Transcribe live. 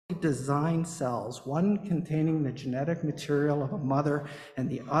designed cells, one containing the genetic material of a mother and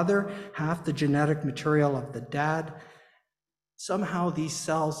the other half the genetic material of the dad. Somehow these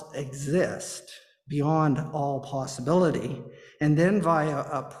cells exist beyond all possibility, and then via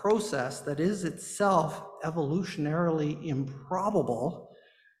a process that is itself evolutionarily improbable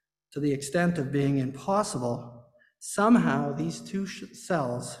to the extent of being impossible, somehow these two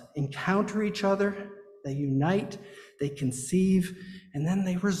cells encounter each other, they unite, they conceive, and then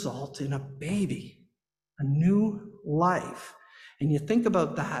they result in a baby, a new life. And you think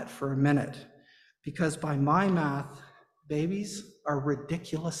about that for a minute, because by my math, babies are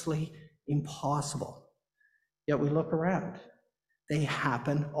ridiculously impossible. Yet we look around. They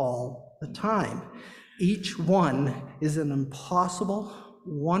happen all the time. Each one is an impossible,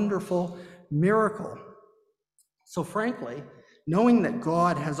 wonderful miracle. So frankly, knowing that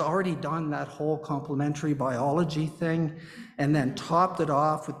God has already done that whole complementary biology thing and then topped it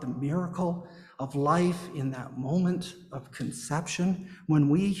off with the miracle of life in that moment of conception, when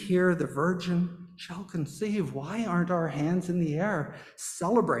we hear the Virgin shall conceive, why aren't our hands in the air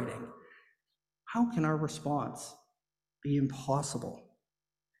celebrating? How can our response be impossible?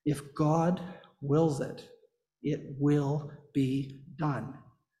 If God wills it, it will be done.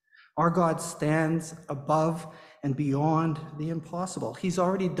 Our God stands above and beyond the impossible. He's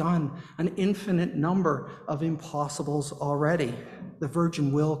already done an infinite number of impossibles already. The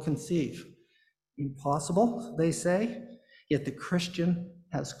Virgin will conceive. Impossible, they say, yet the Christian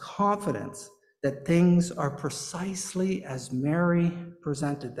has confidence that things are precisely as Mary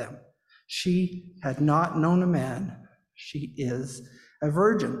presented them. She had not known a man. She is a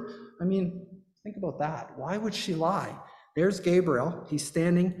virgin. I mean, think about that. Why would she lie? There's Gabriel. He's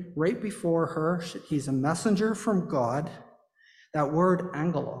standing right before her. He's a messenger from God. That word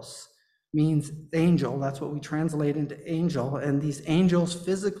angelos means angel. That's what we translate into angel. And these angels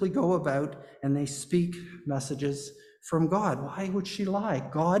physically go about and they speak messages from God. Why would she lie?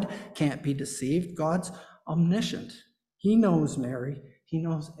 God can't be deceived. God's omniscient. He knows Mary. He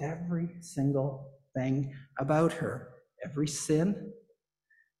knows every single thing about her. Every sin,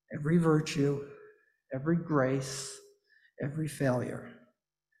 every virtue, every grace, every failure.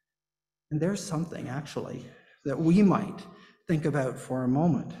 And there's something actually that we might think about for a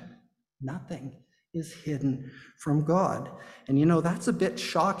moment. Nothing is hidden from God. And you know, that's a bit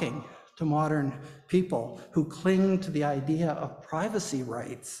shocking to modern people who cling to the idea of privacy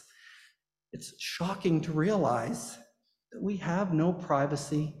rights. It's shocking to realize that we have no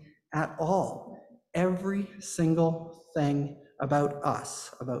privacy at all. Every single thing about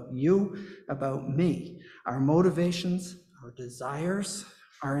us, about you, about me, our motivations, our desires,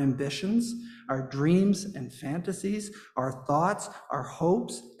 our ambitions, our dreams and fantasies, our thoughts, our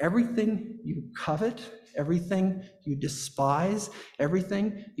hopes, everything you covet, everything you despise,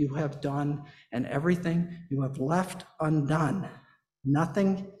 everything you have done, and everything you have left undone.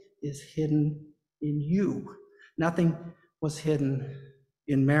 Nothing is hidden in you. Nothing was hidden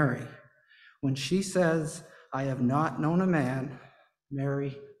in Mary. When she says, I have not known a man,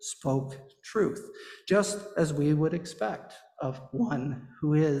 Mary spoke truth, just as we would expect of one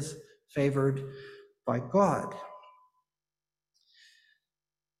who is favored by God.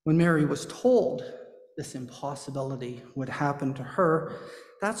 When Mary was told this impossibility would happen to her,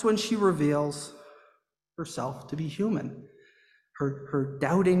 that's when she reveals herself to be human. Her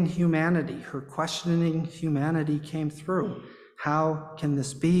doubting humanity, her questioning humanity came through. How can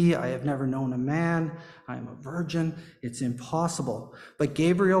this be? I have never known a man. I am a virgin. It's impossible. But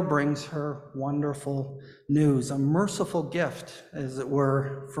Gabriel brings her wonderful news, a merciful gift, as it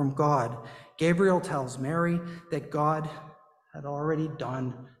were, from God. Gabriel tells Mary that God had already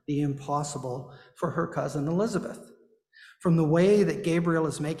done the impossible for her cousin Elizabeth. From the way that Gabriel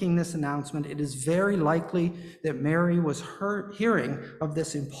is making this announcement, it is very likely that Mary was hearing of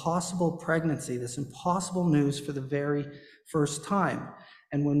this impossible pregnancy, this impossible news for the very first time.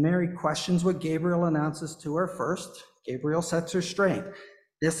 And when Mary questions what Gabriel announces to her first, Gabriel sets her straight.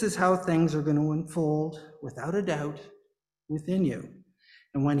 This is how things are going to unfold, without a doubt, within you.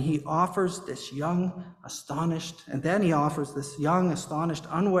 And when he offers this young, astonished,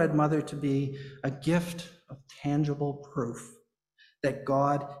 unwed mother to be a gift of tangible proof that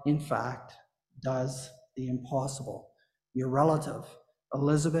God, in fact, does the impossible. Your relative,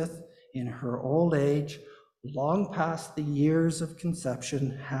 Elizabeth, in her old age, long past the years of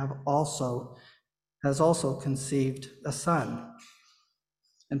conception, has also conceived a son.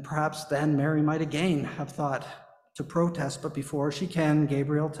 And perhaps then Mary might again have thought to protest, but before she can,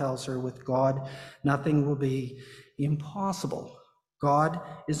 Gabriel tells her, with God, nothing will be impossible. God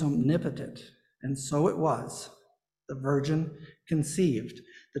is omnipotent, and so it was The virgin conceived.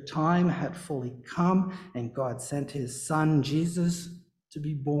 The time had fully come, and God sent his son, Jesus, to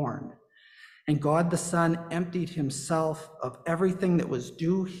be born. And God the Son emptied himself of everything that was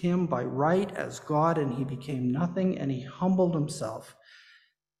due him by right as God, and he became nothing, and he humbled himself.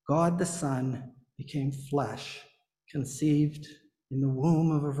 God the Son became flesh, conceived in the womb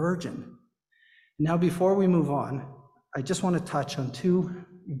of a virgin. Now, before we move on, I just want to touch on two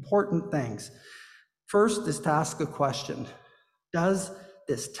important things. First is to ask a question. Does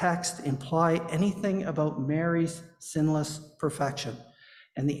this text imply anything about Mary's sinless perfection?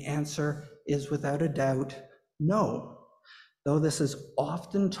 And the answer is without a doubt, no. Though this is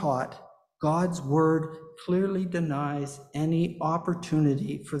often taught, God's word clearly denies any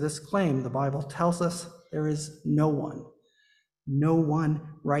opportunity for this claim. The Bible tells us there is no one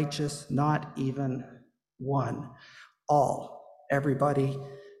righteous, not even one. Everybody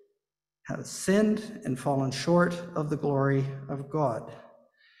has sinned and fallen short of the glory of God.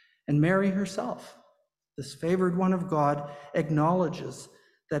 And Mary herself, this favored one of God, acknowledges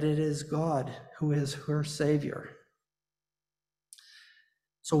that it is God who is her Savior.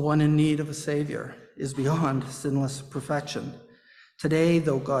 So one in need of a Savior is beyond sinless perfection. Today,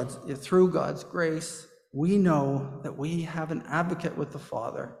 through God's grace, we know that we have an advocate with the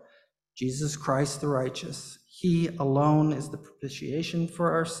Father, Jesus Christ the righteous. He alone is the propitiation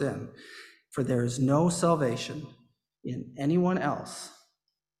for our sin, for there is no salvation in anyone else,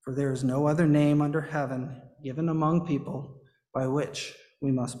 for there is no other name under heaven given among people by which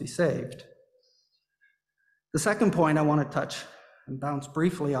we must be saved. The second point I want to touch and bounce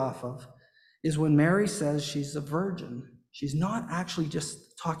briefly off of is when Mary says she's a virgin. She's not actually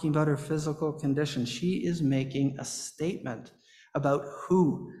just talking about her physical condition. She is making a statement about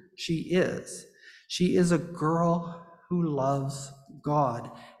who she is. She is a girl who loves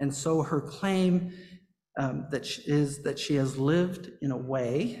God. And so her claim that she has lived in a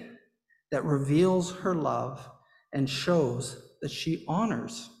way that reveals her love and shows that she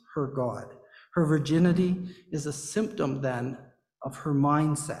honors her God. Her virginity is a symptom then of her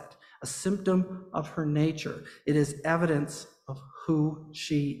mindset, a symptom of her nature. It is evidence of who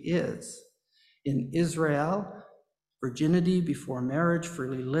she is. In Israel, virginity before marriage,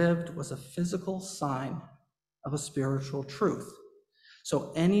 freely lived, was a physical sign of a spiritual truth.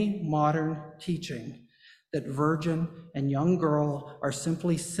 So any modern teaching that virgin and young girl are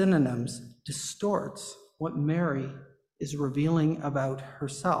simply synonyms distorts what Mary is revealing about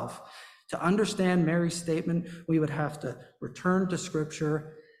herself. To understand Mary's statement, we would have to return to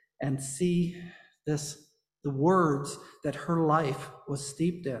Scripture and see the words that her life was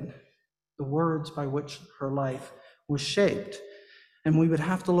steeped in, the words by which her life was shaped. And we would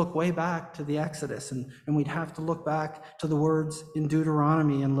have to look way back to the Exodus, and we'd have to look back to the words in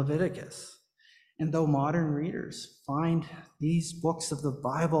Deuteronomy and Leviticus. And though modern readers find these books of the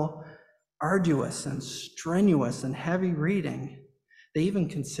Bible arduous and strenuous and heavy reading, they even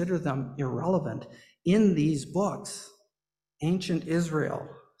consider them irrelevant. In these books, ancient Israel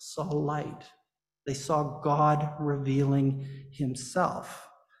saw light. They saw God revealing himself.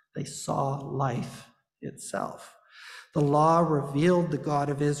 They saw life itself. The law revealed the God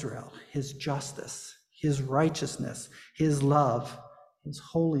of Israel, his justice, his righteousness, his love, his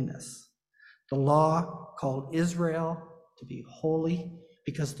holiness. The law called Israel to be holy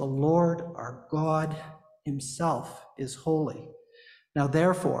because the Lord our God himself is holy. Now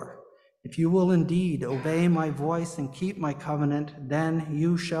therefore, if you will indeed obey my voice and keep my covenant, then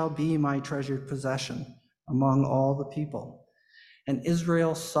you shall be my treasured possession among all the people. And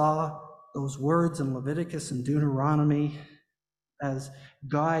Israel saw those words in Leviticus and Deuteronomy as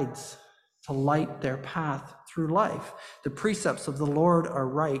guides to light their path through life. The precepts of the Lord are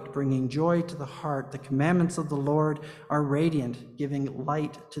right, bringing joy to the heart. The commandments of the Lord are radiant, giving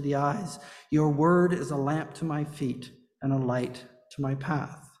light to the eyes. Your word is a lamp to my feet and a light to my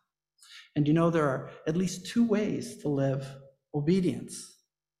path. And you know, there are at least two ways to live obedience.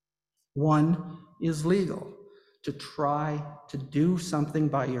 One is legal, to try to do something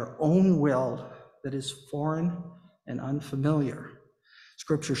by your own will that is foreign and unfamiliar.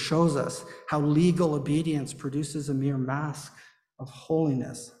 Scripture shows us how legal obedience produces a mere mask of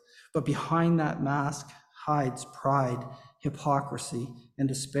holiness, but behind that mask hides pride, hypocrisy, and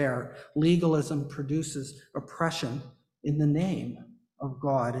despair. Legalism produces oppression in the name of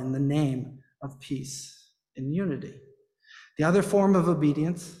God, in the name of peace and unity. The other form of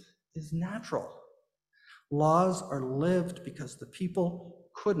obedience is natural. Laws are lived because the people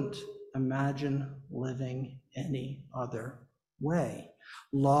couldn't imagine living any other way.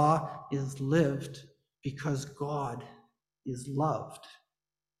 Law is lived because God is loved.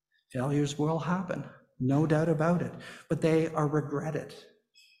 Failures will happen. no doubt about it. But they are regretted,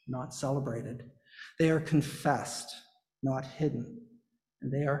 not celebrated. They are confessed, not hidden.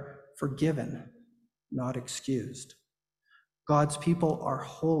 And they are forgiven, not excused. God's people are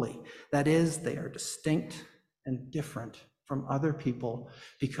holy. That is, they are distinct and different from other people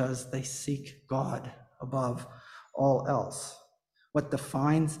because they seek God above all else. What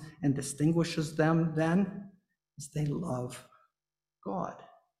defines and distinguishes them then is they love God.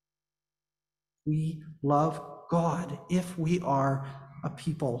 We love God if we are a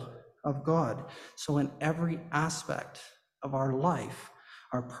people of God. So in every aspect of our life,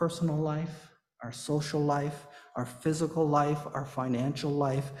 our personal life, our social life, our physical life, our financial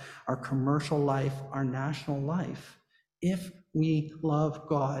life, our commercial life, our national life, if we love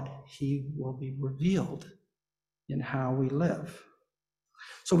God, he will be revealed in how we live.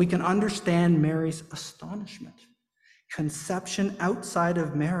 So we can understand Mary's astonishment. Conception outside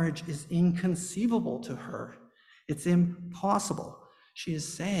of marriage is inconceivable to her. It's impossible. She is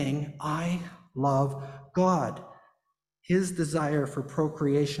saying, I love God. His desire for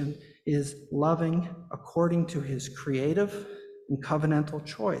procreation is loving according to his creative and covenantal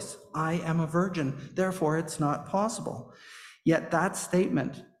choice. I am a virgin, therefore it's not possible. Yet that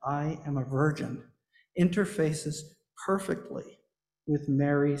statement, I am a virgin, interfaces perfectly with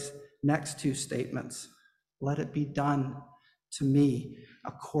Mary's next two statements. Let it be done to me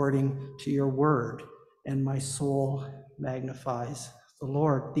according to your word, and my soul magnifies the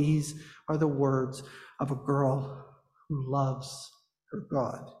Lord. These are the words of a girl who loves her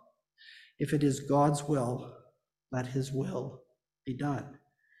God. If it is God's will, let his will be done.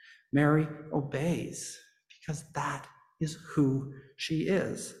 Mary obeys because that is who she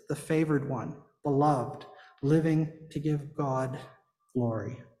is, the favored one, beloved, living to give God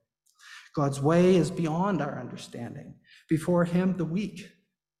glory. God's way is beyond our understanding. Before him, the weak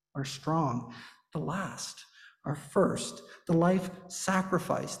are strong, the last are first. The life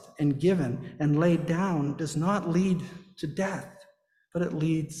sacrificed and given and laid down does not lead to death, but it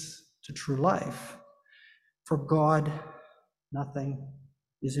leads to true life. For God, nothing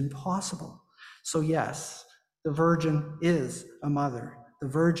is impossible. So yes, the Virgin is a mother. The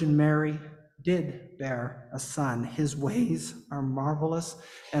Virgin Mary did bear a son. His ways are marvelous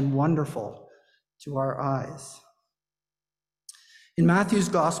and wonderful to our eyes. In Matthew's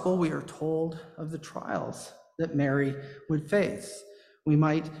gospel, we are told of the trials that Mary would face. We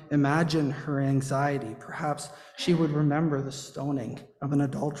might imagine her anxiety. Perhaps she would remember the stoning of an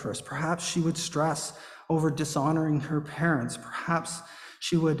adulteress. Perhaps she would stress over dishonoring her parents. Perhaps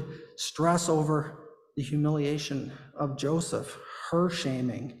she would stress over the humiliation of Joseph, her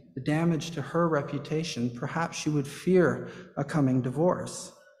shaming, the damage to her reputation. Perhaps she would fear a coming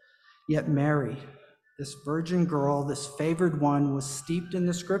divorce. Yet Mary, this virgin girl, this favored one, was steeped in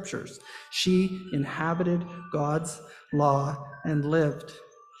the scriptures. She inhabited God's law and lived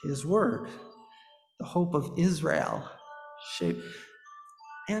his word. The hope of Israel.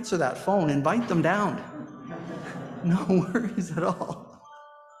 Answer that phone, invite them down. No worries at all.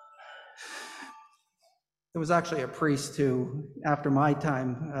 There was actually a priest who, after my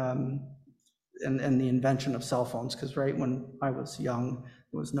time, and the invention of cell phones, because right when I was young,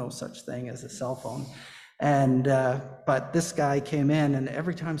 there was no such thing as a cell phone. And but this guy came in, and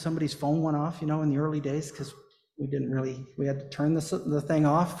every time somebody's phone went off, in the early days, because we had to turn the thing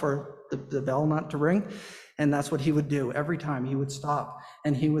off for the bell not to ring. And that's what he would do. Every time he would stop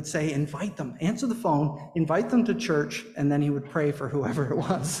and he would say, invite them, answer the phone, invite them to church, and then he would pray for whoever it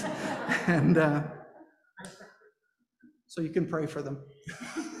was. And so you can pray for them.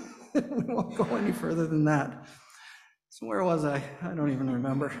 We won't go any further than that. So where was I? I don't even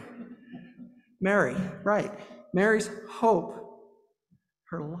remember. Mary, right. Mary's hope,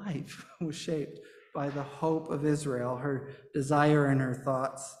 her life was shaped by the hope of Israel. Her desire and her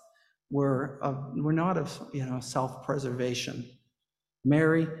thoughts were not of self-preservation.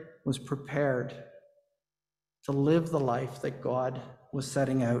 Mary was prepared to live the life that God was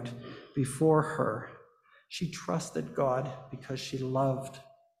setting out before her. She trusted God because she loved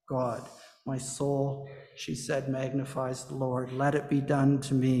God. My soul, she said, magnifies the Lord. Let it be done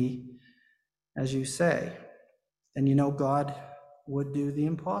to me as you say. And God would do the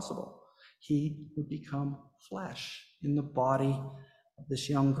impossible. He would become flesh in the body of this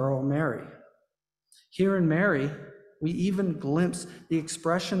young girl, Mary. Here in Mary, we even glimpse the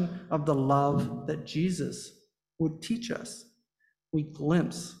expression of the love that Jesus would teach us. We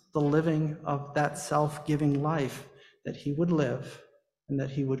glimpse the living of that self-giving life that he would live and that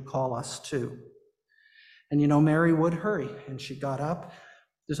he would call us to. And Mary would hurry, and she got up.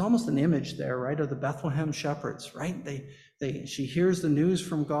 There's almost an image there, right, of the Bethlehem shepherds, right? She hears the news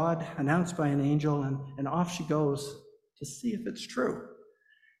from God announced by an angel, and off she goes to see if it's true.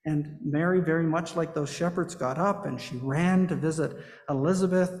 And Mary, very much like those shepherds, got up and she ran to visit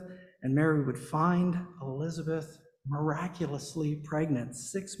Elizabeth, and Mary would find Elizabeth miraculously pregnant,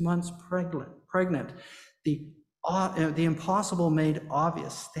 6 months pregnant. The impossible made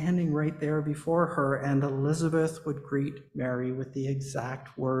obvious, standing right there before her, and Elizabeth would greet Mary with the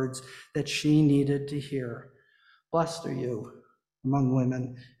exact words that she needed to hear. Blessed are you among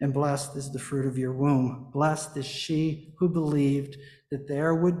women, and blessed is the fruit of your womb. Blessed is she who believed that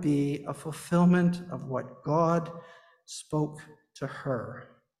there would be a fulfillment of what God spoke to her.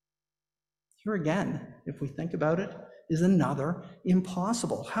 Here again, if we think about it, is another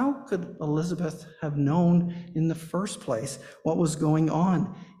impossible. How could Elizabeth have known in the first place what was going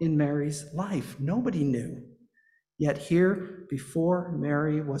on in Mary's life? Nobody knew. Yet here before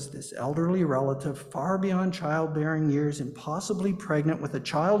Mary was this elderly relative, far beyond childbearing years, impossibly pregnant, with a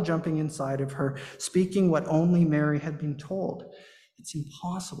child jumping inside of her, speaking what only Mary had been told. It's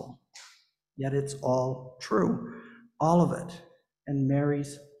impossible, yet it's all true, all of it. And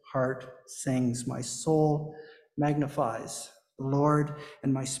Mary's heart sings, "My soul magnifies the Lord,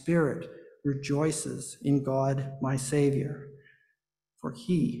 and my spirit rejoices in God my Savior. For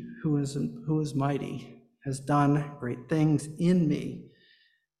he who is mighty has done great things in me,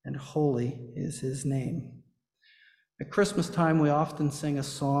 and holy is his name." At Christmas time, we often sing a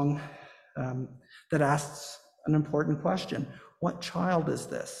song that asks an important question. What child is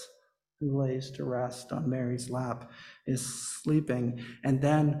this who lays to rest on Mary's lap, is sleeping? And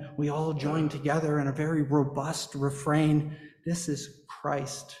then we all join together in a very robust refrain. This is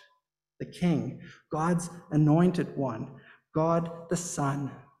Christ, the King, God's anointed one, God the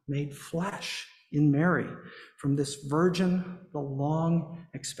Son, made flesh in Mary. From this virgin, the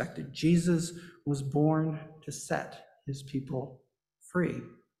long-expected Jesus was born to set his people free.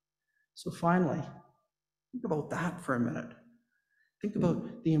 So finally, think about that for a minute. Think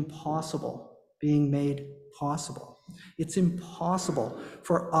about the impossible being made possible. It's impossible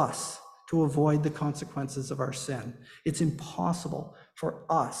for us to avoid the consequences of our sin. It's impossible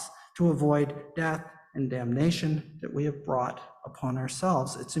for us to avoid death and damnation that we have brought upon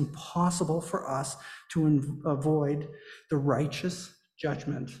ourselves. It's impossible for us to avoid the righteous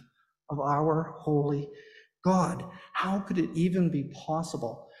judgment of our holy God. How could it even be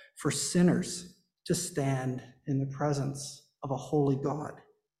possible for sinners to stand in the presence of a holy God?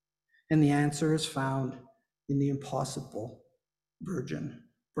 And the answer is found in the impossible virgin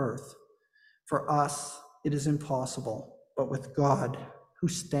birth. For us, it is impossible, but with God, who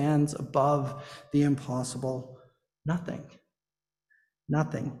stands above the impossible, nothing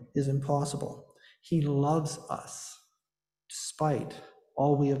is impossible. He loves us despite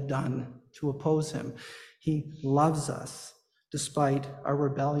all we have done to oppose him. He loves us despite our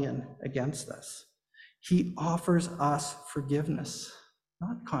rebellion against us. He offers us forgiveness,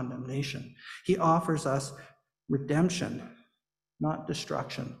 not condemnation. He offers us redemption, not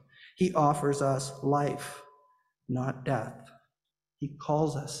destruction. He offers us life, not death. He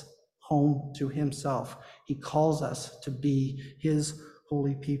calls us home to himself. He calls us to be his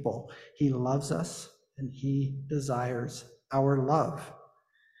holy people. He loves us, and he desires our love.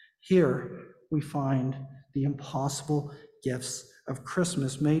 Here we find the impossible gifts of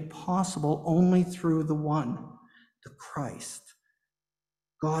Christmas made possible only through the one, the Christ,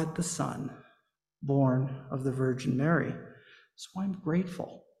 God the Son, born of the Virgin Mary. So I'm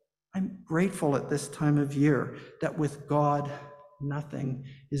grateful. I'm grateful at this time of year that with God, nothing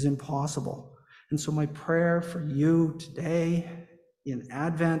is impossible. And so my prayer for you today in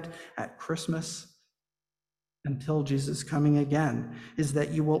Advent, at Christmas, until Jesus' coming again, is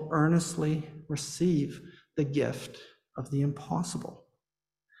that you will earnestly receive the gift of the impossible.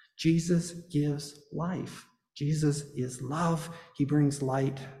 Jesus gives life. Jesus is love. He brings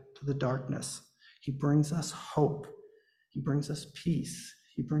light to the darkness. He brings us hope. He brings us peace.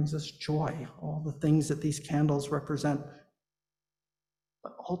 He brings us joy, all the things that these candles represent.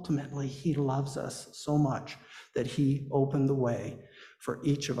 But ultimately, he loves us so much that he opened the way for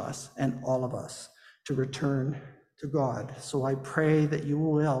each of us and all of us to return to God. So I pray that you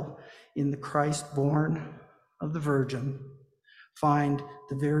will, in the Christ born of the Virgin, find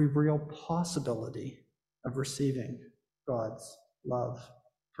the very real possibility of receiving God's love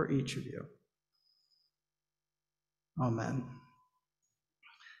for each of you. Amen.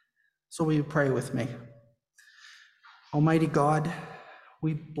 So will you pray with me? Almighty God,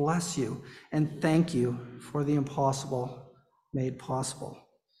 we bless you and thank you for the impossible made possible.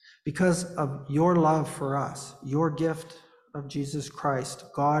 Because of your love for us, your gift of Jesus Christ,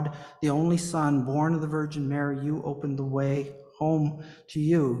 God, the only Son, born of the Virgin Mary, you opened the way home to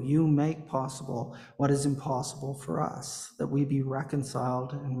you. You make possible what is impossible for us, that we be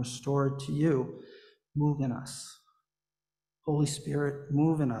reconciled and restored to you. Move in us. Holy Spirit,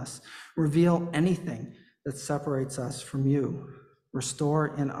 move in us. Reveal anything that separates us from you.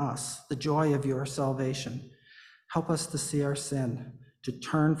 Restore in us the joy of your salvation. Help us to see our sin, to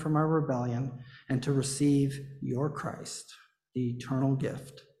turn from our rebellion, and to receive your Christ, the eternal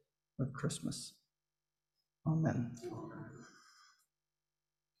gift of Christmas. Amen.